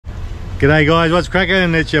G'day guys, what's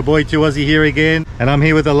cracking? It's your boy 2Aussie here again, and I'm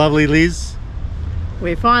here with the lovely Liz.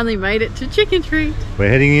 We finally made it to Chicken Treat. We're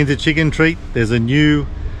heading into Chicken Treat. There's a new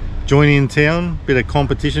joint in town, bit of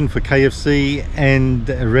competition for KFC and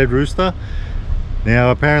Red Rooster.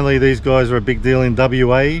 Now apparently these guys are a big deal in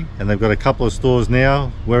WA, and they've got a couple of stores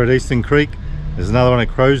now. We're at Eastern Creek. There's another one at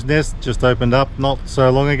Crow's Nest, just opened up not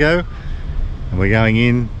so long ago, and we're going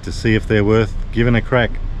in to see if they're worth giving a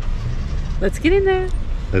crack. Let's get in there.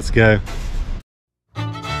 Let's go.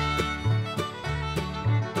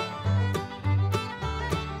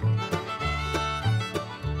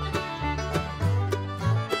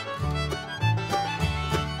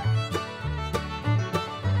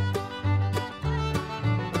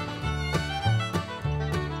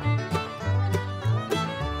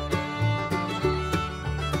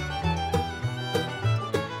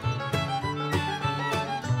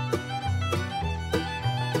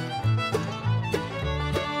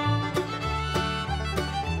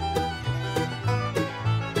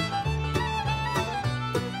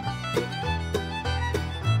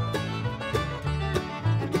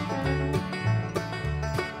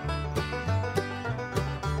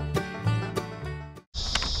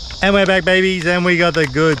 And we're back, babies, and we got the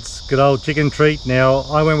goods. Good old Chicken Treat. Now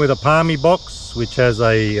I went with a Parmi box, which has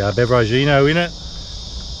a beveragino in it,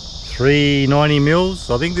 390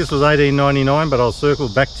 mils. I think this was $18.99, but I'll circle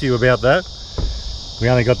back to you about that. We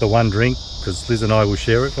only got the one drink because Liz and I will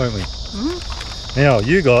share it, won't we? Now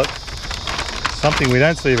you got something we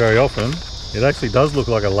don't see very often. It actually does look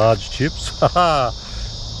like a large chips. Aha,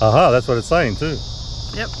 that's what it's saying too.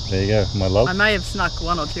 Yep. There you go, my love. I may have snuck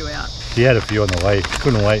one or two out. She had a few on the way,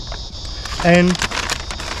 couldn't wait. And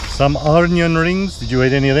some onion rings. Did you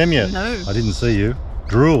eat any of them yet? No. I didn't see you.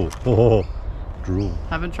 Drool. Oh, drool.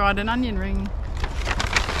 Haven't tried an onion ring.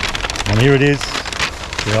 And here it is,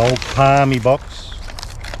 the old Parmi box.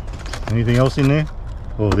 Anything else in there?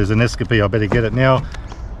 Oh, there's an escapee, I better get it. Now,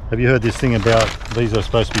 have you heard this thing about these are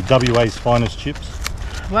supposed to be WA's finest chips?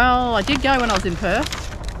 Well, I did go when I was in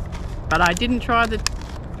Perth, but I didn't try the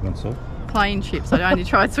plain chips. I only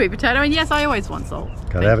tried sweet potato, and yes, I always want salt.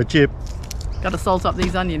 Gotta have a chip. Gotta salt up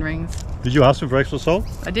these onion rings. Did you ask them for extra salt?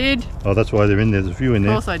 I did. Oh, that's why they're in there. There's a few in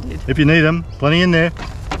there. Of course I did. If you need them, plenty in there.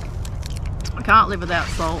 I can't live without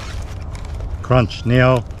salt. Crunch.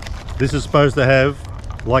 Now, this is supposed to have,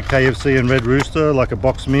 like KFC and Red Rooster, like a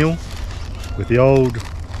box meal with the old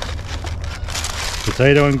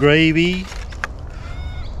potato and gravy.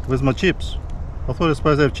 Where's my chips? I thought it was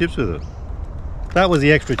supposed to have chips with it. That was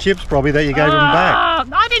the extra chips probably that you gave them back.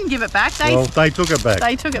 I didn't give it back. Well, they took it back.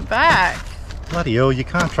 They took it back. Bloody hell, you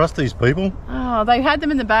can't trust these people. Oh, they had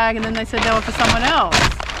them in the bag and then they said they were for someone else.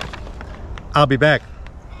 I'll be back.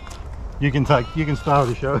 You can start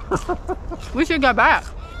the show. We should go back.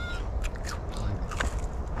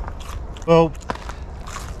 Well,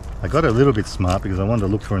 I got a little bit smart because I wanted to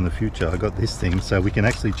look for in the future. I got this thing so we can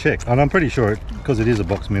actually check. And I'm pretty sure, because it is a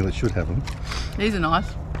box meal, it should have them. These are nice.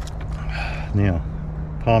 Now,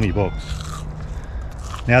 Parmi box.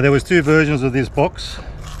 Now there was two versions of this box.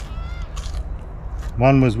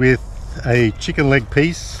 One was with a chicken leg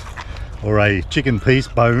piece or a chicken piece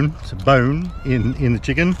bone, it's a bone in the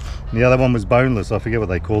chicken. And the other one was boneless. I forget what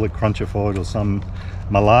they call it, crunchified or some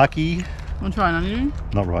malarkey. Want to try an onion?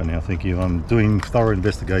 Not right now, thank you. I'm doing thorough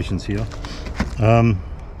investigations here.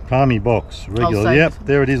 Parmi box, regular. Yep,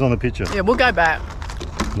 there it is on the picture. Yeah, we'll go back.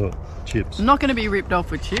 Look. Chips. I'm not going to be ripped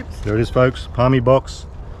off with chips. There it is, folks. Parmi box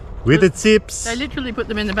with the chips. They literally put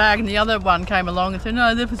them in the bag, and the other one came along and said,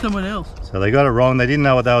 no, they're for someone else. So they got it wrong. They didn't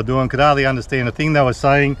know what they were doing, could hardly understand a thing they were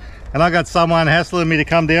saying, and I got someone hassling me to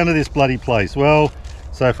come down to this bloody place. Well,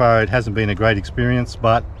 so far it hasn't been a great experience,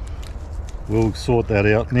 but we'll sort that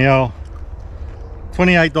out. Now,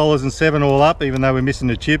 $28.07 all up, even though we're missing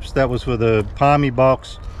the chips. That was for the Parmi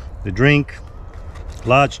box, the drink,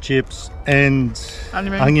 large chips and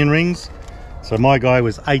onion rings. So my guy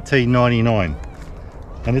was $18.99,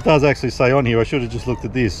 and it does actually say on here, I should have just looked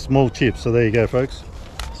at this, small chips. So there you go, folks,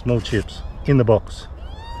 small chips in the box.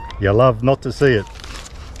 You love not to see it.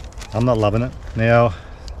 I'm not loving it. Now,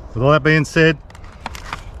 with all that being said,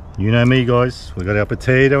 you know me, guys, we got our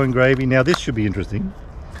potato and gravy. Now this should be interesting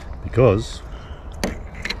because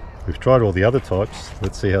we've tried all the other types.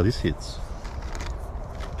 Let's see how this hits.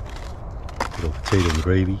 Little potato and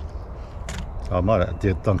gravy. I might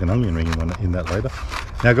dunk an onion ring in that later.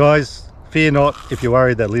 Now guys, fear not if you're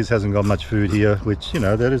worried that Liz hasn't got much food here, which, you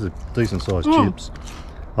know, that is a decent sized chips.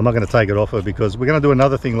 I'm not going to take it off her because we're going to do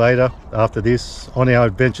another thing later after this on our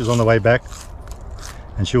adventures on the way back,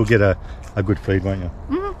 and she'll get a good feed, won't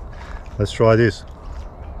you? Let's try this.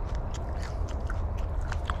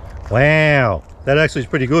 Wow, that actually is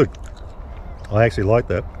pretty good. I actually like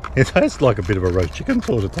that. It tastes like a bit of a roast chicken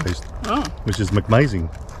sort of taste, which is amazing.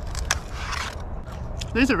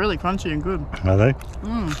 These are really crunchy and good. Are they?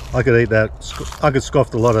 I could eat that. I could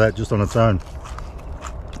scoff a lot of that just on its own.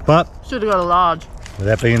 But should have got a large. With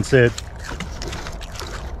that being said,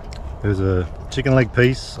 there's a chicken leg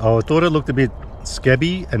piece. Oh, I thought it looked a bit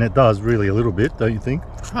scabby, and it does really a little bit, don't you think?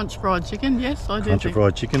 Crunch fried chicken, yes, I do. Crunch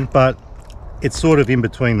fried chicken, but it's sort of in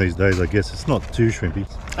between these days, I guess. It's not too shrimpy.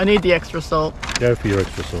 I need the extra salt. Go for your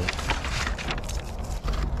extra salt.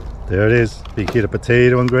 There it is. Big hit of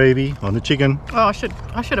potato and gravy on the chicken. Oh, I should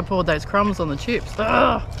have poured those crumbs on the chips.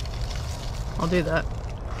 Ugh. I'll do that.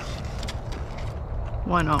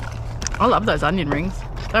 Why not? I love those onion rings.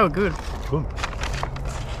 They were good. Cool.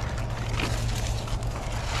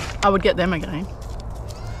 I would get them again.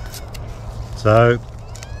 So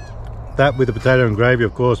that with the potato and gravy,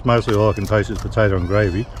 of course, mostly all I can taste is potato and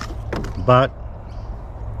gravy. But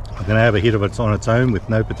I'm going to have a hit of it on its own with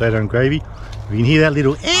no potato and gravy. You can hear that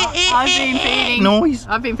little noise.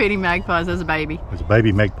 I've been feeding magpies as a baby. It's a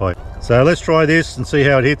baby magpie. So let's try this and see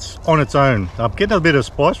how it hits on its own. I'm getting a bit of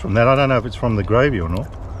spice from that. I don't know if it's from the gravy or not.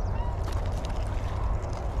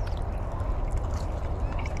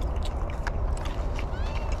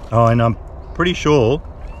 Oh, and I'm pretty sure,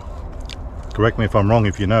 correct me if I'm wrong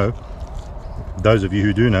if you know, those of you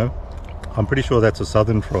who do know, I'm pretty sure that's a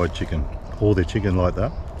southern fried chicken. All their chicken like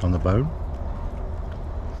that on the bone.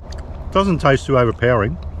 Doesn't taste too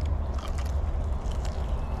overpowering.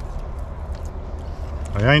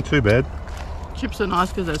 It ain't too bad. Chips are nice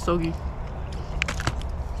because they're soggy.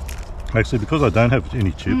 Actually, because I don't have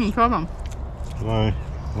any chips, try them. I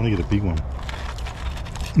want to get a big one.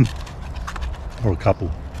 Or a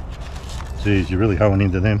couple. Jeez, you're really hoeing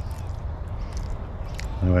into them.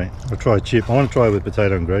 Anyway, I'll try a chip. I want to try it with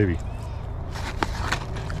potato and gravy.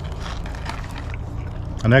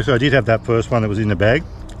 And actually I did have that first one that was in the bag.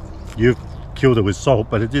 You've killed it with salt,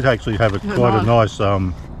 but it did actually have quite a nice,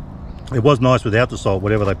 it was nice without the salt,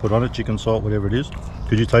 whatever they put on it, chicken salt, whatever it is.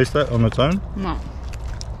 Could you taste that on its own? No.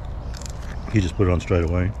 You just put it on straight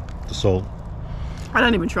away, the salt. I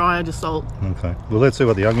don't even try, I just salt. Okay, well let's see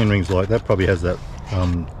what the onion ring's like. That probably has that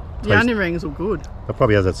the onion rings were good. That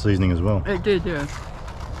probably has that seasoning as well. It did, yeah.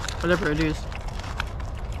 Whatever it is.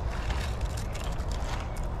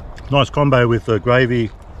 Nice combo with the gravy,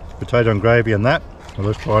 potato and gravy and that. So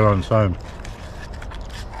let's try it on its own.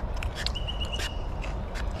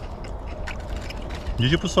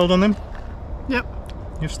 Did you put salt on them? Yep.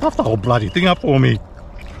 You've stuffed the whole bloody thing up for me.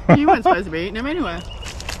 You weren't supposed to be eating them anyway.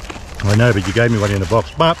 I know, but you gave me one in the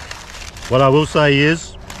box. But what I will say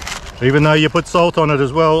is, even though you put salt on it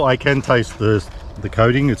as well, I can taste the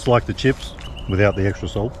coating. It's like the chips without the extra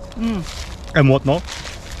salt and whatnot.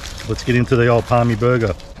 Let's get into the old Parmi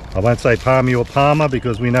burger. I won't say Parmi or Parma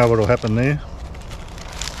because we know what will happen there.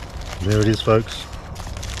 There it is, folks.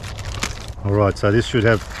 Alright, so this should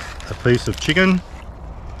have a piece of chicken,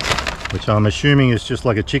 which I'm assuming is just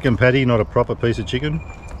like a chicken patty, not a proper piece of chicken.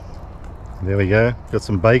 There we go. Got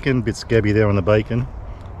some bacon, a bit scabby there on the bacon.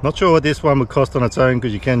 Not sure what this one would cost on its own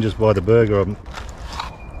because you can just buy the burger.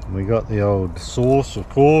 We got the old sauce, of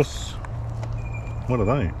course. What are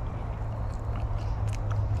they?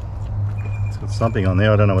 It's got something on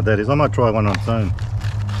there, I don't know what that is. I might try one on its own.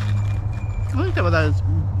 I think they were those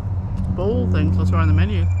ball things I saw on the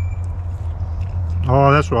menu.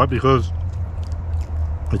 Oh, that's right, because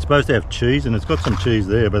it's supposed to have cheese and it's got some cheese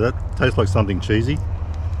there, but that tastes like something cheesy.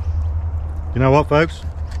 You know what, folks?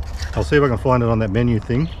 I'll see if I can find it on that menu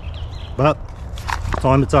thing. But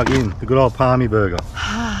time to tuck in the good old Parmi burger.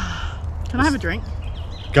 Can I have a drink?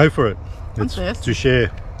 Go for it. It's to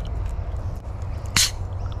share.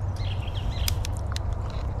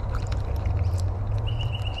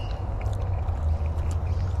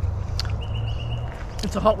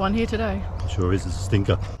 It's a hot one here today. Sure is, it's a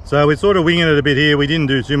stinker. So we're sort of winging it a bit here. We didn't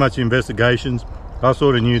do too much investigations. I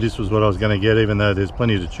sort of knew this was what I was going to get, even though there's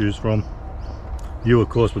plenty to choose from. You, of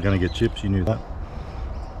course, were going to get chips. You knew that.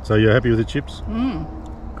 So you're happy with the chips?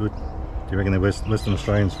 Good. Do you reckon they're Western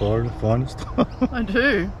Australians' finest? I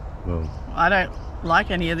do. Well, I don't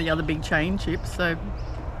like any of the other big chain chips, so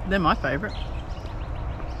they're my favourite.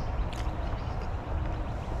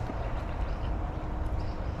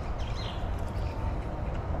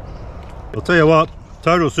 I'll tell you what,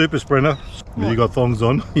 total super sprinter. You got thongs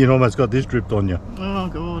on, you almost got this dripped on you. Oh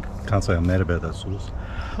god. Can't say I'm mad about that sauce.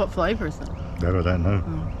 What flavour is that? That I don't know.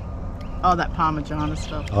 Oh, that Parmigiana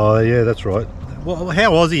stuff. Oh yeah, that's right. Well,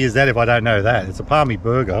 how Aussie is that if I don't know that? It's a Parmi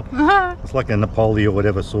burger. It's like a Napoli or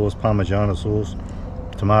whatever sauce, Parmigiana sauce,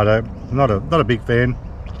 tomato. Not a big fan.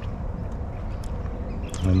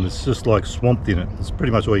 And it's just like swamped in it. It's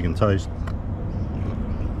pretty much all you can taste.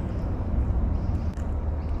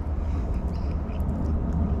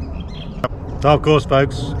 So of course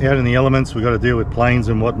folks, out in the elements we've got to deal with planes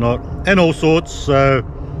and whatnot and all sorts. So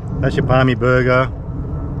that's your Parmi burger.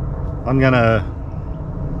 I'm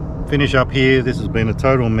gonna finish up here. This has been a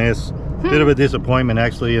total mess, bit of a disappointment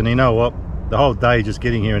actually, and you know what, the whole day just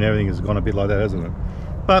getting here and everything has gone a bit like that, hasn't it?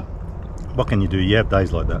 But what can you do? You have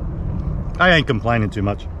days like that. I ain't complaining too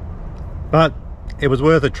much, but it was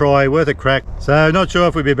worth a try, worth a crack. So not sure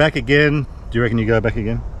if we'll be back again. Do you reckon you go back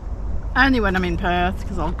again? Only when I'm in Perth,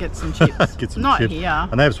 because I'll get some chips. Get some Not chips. here.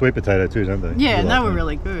 And they have sweet potato too, don't they? Yeah, you they like were them.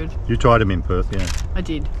 really good. You tried them in Perth, yeah. I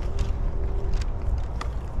did.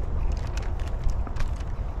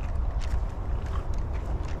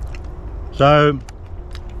 So,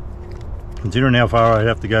 considering how far I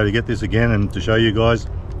have to go to get this again and to show you guys,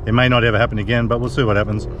 it may not ever happen again, but we'll see what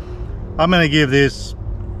happens. I'm going to give this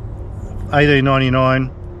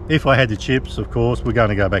 $18.99. If I had the chips, of course, we're going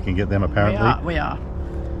to go back and get them apparently. We are.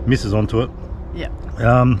 Mrs. onto it. Yeah.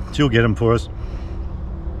 She'll get them for us.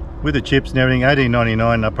 With the chips and everything,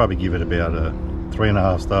 $18.99, I'll probably give it about a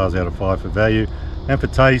 3.5 stars out of 5 for value. And for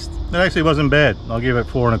taste, it actually wasn't bad. I'll give it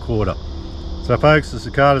 4 1/4. So folks, the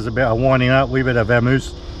cicadas are winding up. We better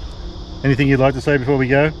vamoose. Anything you'd like to say before we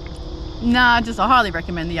go? Nah, just I highly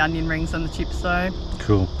recommend the onion rings and the chips though.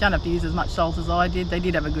 Cool. Don't have to use as much salt as I did. They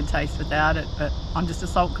did have a good taste without it, but I'm just a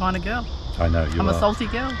salt kind of girl. I know you are. I'm a salty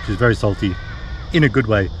girl. She's very salty, in a good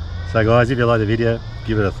way. So guys, if you like the video,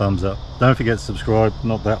 give it a thumbs up. Don't forget to subscribe.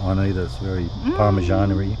 Not that one either. It's very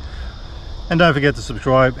parmesanery. And don't forget to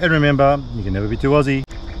subscribe. And remember, you can never be too Aussie.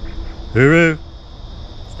 Hooroo!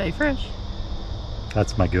 Stay fresh.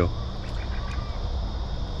 That's my girl.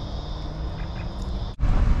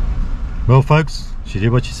 Well folks, she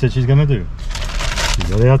did what she said she's going to do. She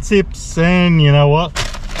got our tips, and you know what?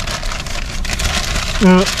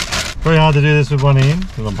 Very hard to do this with one hand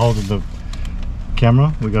because I'm holding the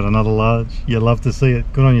camera. We got another large. You love to see it.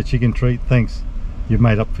 Good on your chicken treat. Thanks. You've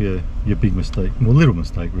made up for your big mistake. Well, little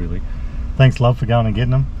mistake really. Thanks love for going and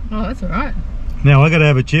getting them. Oh, that's all right. Now I got to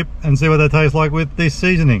have a chip and see what they taste like with this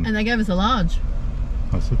seasoning. And they gave us a large.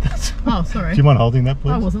 I said that. Oh, sorry. Do you mind holding that,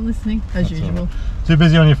 please? I wasn't listening, as That's usual. right. Too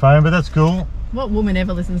busy on your phone, but that's cool. What woman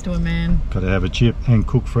ever listens to a man? Got to have a chip and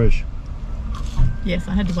cook fresh. Yes,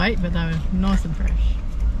 I had to wait, but they were nice and fresh.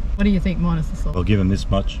 What do you think minus the salt? I'll give them this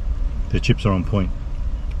much. The chips are on point.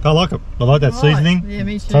 I like it. I like that Right. seasoning. Yeah,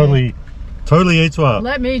 me too. Totally eats well.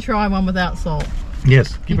 Let me try one without salt.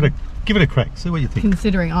 Yes, give it a crack. See what you think.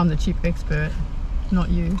 Considering I'm the chip expert, not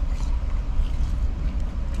you.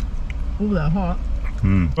 Oh, they're hot.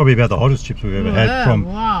 Probably about the hottest chips we've ever had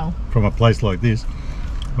from a place like this.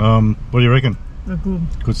 What do you reckon? They're good.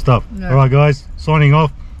 Good stuff. Yeah. All right, guys. Signing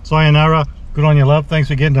off. Sayonara. Good on you, love. Thanks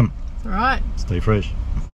for getting them. It's all right. Stay fresh.